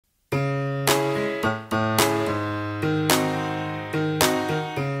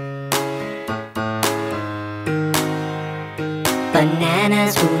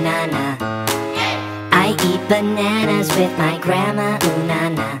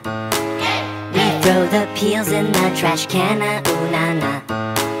throw the peels in the trash can, ooh na na.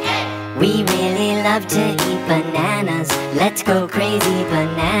 We really love to eat bananas. Let's go crazy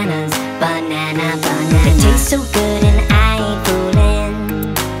bananas. Banana, banana. They taste so good and I ain't fooling.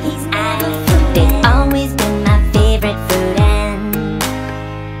 They've always been my favorite fruit and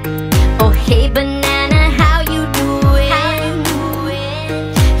oh hey banana, how you doing?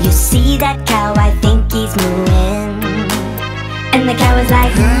 You see that cow, I think he's mooing. And the cow is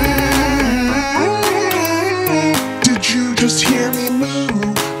like did you just hear me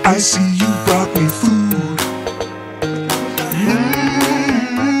moo? I see you brought me food.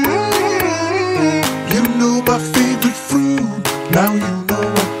 You know my favorite fruit. Now you know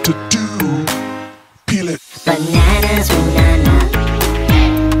what to do. Peel it. bananas, ooh na na.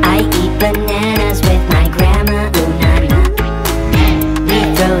 I eat bananas with my grandma, ooh na na. We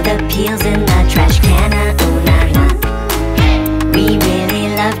throw the peels in the trash can, ooh na na. We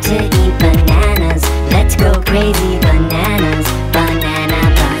really love to eat bananas. Let's go crazy bananas. Banana,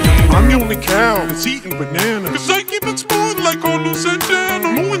 banana. I'm the only cow that's eating bananas, 'cause I keep it smooth like Olu Santana.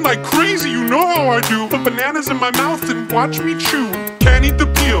 Moving like crazy, you know how I do. Put bananas in my mouth and watch me chew. Can't eat the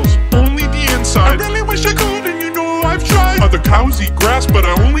peels, only the inside. I really wish I could, and you know I've tried. Other cows eat grass, but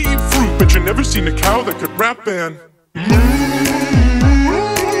I only eat fruit. But you never seen a cow that could rap band.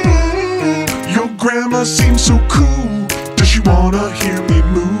 Your grandma seems so cool. Does she wanna hear me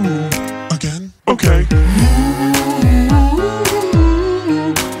moo? Again? Okay.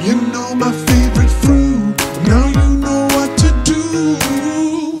 You know my favorite fruit. Now you know what to do.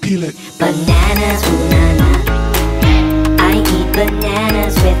 Peel it. Bananas, ooh na na. I eat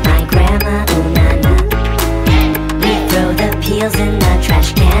bananas with my grandma, ooh na na. We throw the peels in the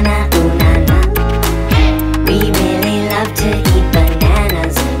trash can,